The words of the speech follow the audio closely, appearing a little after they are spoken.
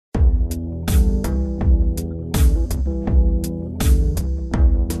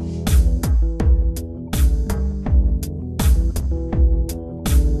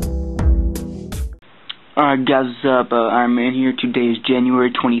Alright guys, what's up? I'm in here. Today is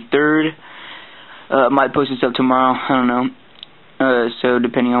January 23rd. Might post this up tomorrow, I don't know. So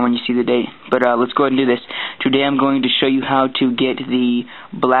depending on when you see the date. But let's go ahead and do this. Today I'm going to show you how to get the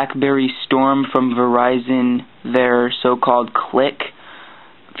BlackBerry Storm from Verizon, their so-called Click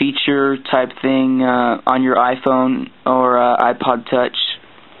feature type thing on your iPhone or iPod Touch.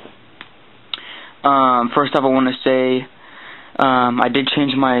 First off, I want to say I did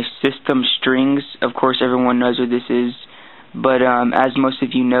change my system strings. Of course, everyone knows what this is. But as most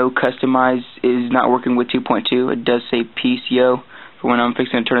of you know, Customize is not working with 2.2. It does say PCO for when I'm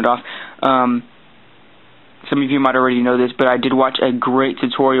fixing to turn it off. Some of you might already know this, but I did watch a great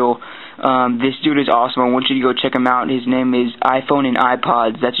tutorial. This dude is awesome. I want you to go check him out. His name is iPhone and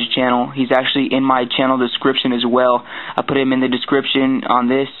iPods. That's his channel. He's actually in my channel description as well. I put him in the description on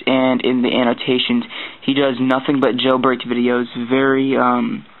this and in the annotations. He does nothing but jailbreak videos. Very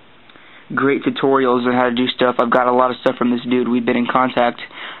great tutorials on how to do stuff. I've got a lot of stuff from this dude. We've been in contact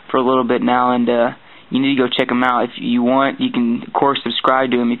for a little bit now, and you need to go check him out. If you want, you can, of course,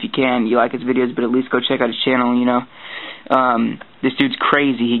 subscribe to him if you can. You like his videos, but at least go check out his channel, you know. This dude's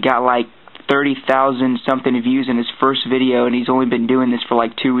crazy. He got like 30,000 something views in his first video, and he's only been doing this for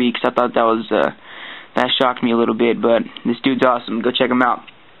like 2 weeks. I thought that was, that shocked me a little bit, but this dude's awesome. Go check him out.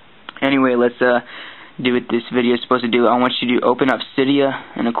 Anyway, let's do what this video is supposed to do. I want you to open up Cydia,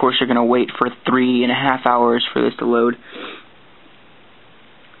 and of course you're going to wait for 3.5 hours for this to load.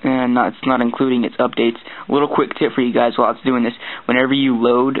 And it's not including its updates. A little quick tip for you guys while it's doing this. Whenever you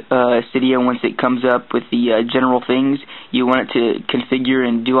load Cydia, once it comes up with the general things, you want it to configure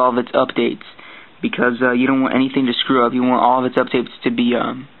and do all of its updates. Because you don't want anything to screw up. You want all of its updates to be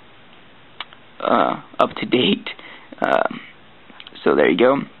up to date. So there you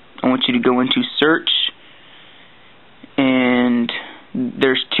go. I want you to go into search. And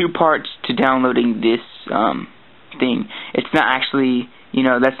there's two parts to downloading this thing. It's not actually... You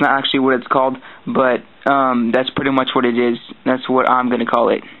know, that's not actually what it's called, but that's pretty much what it is. That's what I'm going to call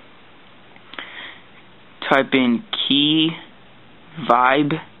it. Type in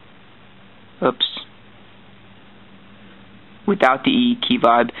Keyvib. Oops. Without the E,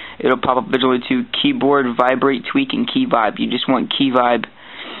 Keyvib. It'll pop up visually to Keyboard, Vibrate, Tweak, and Keyvib. You just want Keyvib.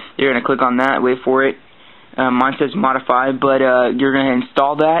 You're going to click on that, wait for it. Mine says Modify, but you're going to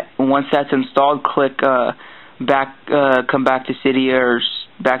install that. Once that's installed, click... come back to Cydia or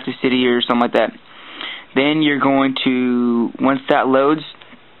something like that. Then you're going to, once that loads,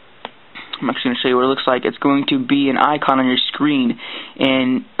 I'm actually going to show you what it looks like. It's going to be an icon on your screen,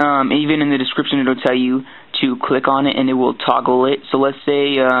 and even in the description it'll tell you to click on it and it will toggle it. So let's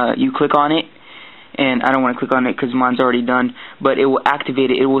say you click on it, and I don't want to click on it because mine's already done, but it will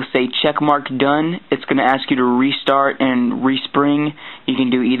activate it. It will say checkmark done. It's going to ask you to restart and respring. You can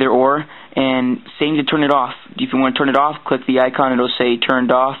do either or. And same to turn it off. If you want to turn it off, click the icon. It'll say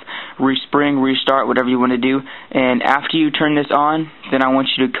turned off, respring, restart, whatever you want to do. And after you turn this on, then I want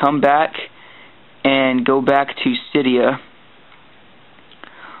you to come back and go back to Cydia.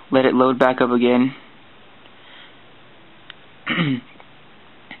 Let it load back up again.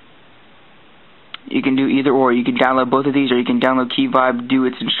 You can do either or. You can download both of these, or you can download Keyvib, do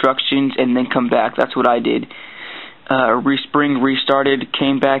its instructions, and then come back. That's what I did. Respring, restarted,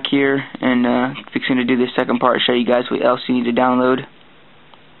 came back here, and fixing to do the second part, show you guys what else you need to download.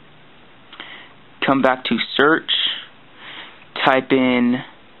 Come back to search, type in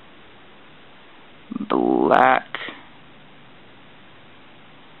BlackBerry.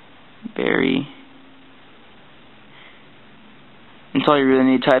 That's all you really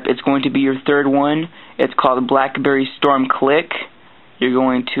need to type. It's going to be your third one. It's called BlackBerry Storm Click. You're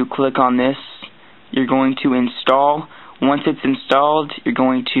going to click on this. You're going to install. Once it's installed, you're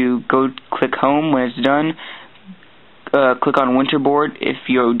going to go click home when it's done. Click on Winterboard if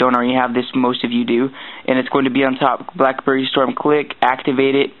you don't already have this. Most of you do. And it's going to be on top. BlackBerry Storm Click.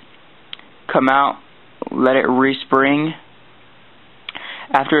 Activate it. Come out. Let it respring.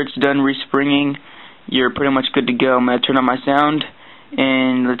 After it's done respringing, you're pretty much good to go. I'm going to turn on my sound.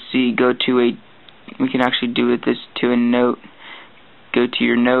 And let's see, go to a... We can actually do it this to a note. Go to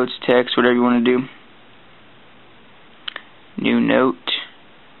your notes, text, whatever you want to do. New note,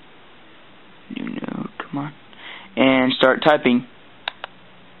 come on, and start typing.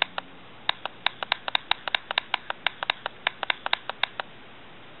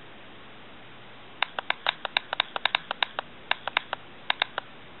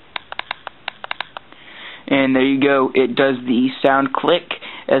 And there you go. It does the sound click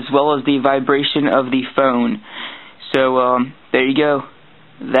as well as the vibration of the phone. So there you go.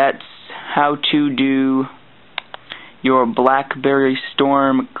 That's how to do your BlackBerry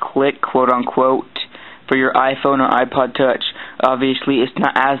Storm Click, quote unquote, for your iPhone or iPod Touch. Obviously, it's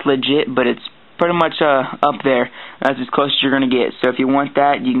not as legit, but it's pretty much up there. That's as close as you're going to get. So if you want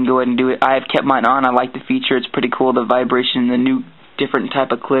that, you can go ahead and do it. I have kept mine on. I like the feature. It's pretty cool. The vibration, the new different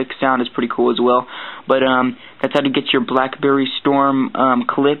type of click sound is pretty cool as well. But that's how to get your BlackBerry Storm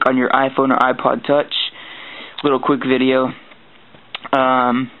Click on your iPhone or iPod Touch. Little quick video.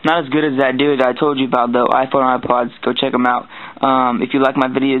 Not as good as that dude I told you about though, iPhone or iPods. Go check them out. If you like my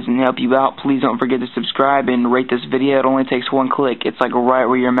videos and help you out, please don't forget to subscribe and rate this video. It only takes one click. It's like right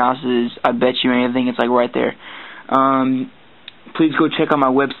where your mouse is. I bet you anything, it's like right there. Please go check out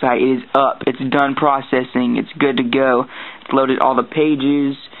my website. It is up. It's done processing. It's good to go. It's loaded all the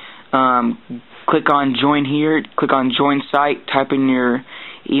pages. Click on join here. Click on join site. Type in your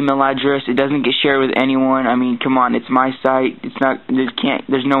email address. It doesn't get shared with anyone. I mean, come on, it's my site. It's not.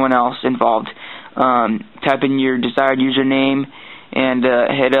 There's no one else involved. Type in your desired username and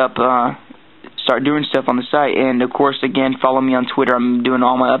head up. Start doing stuff on the site. And of course, again, follow me on Twitter. I'm doing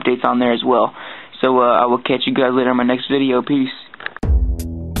all my updates on there as well. So I will catch you guys later in my next video. Peace.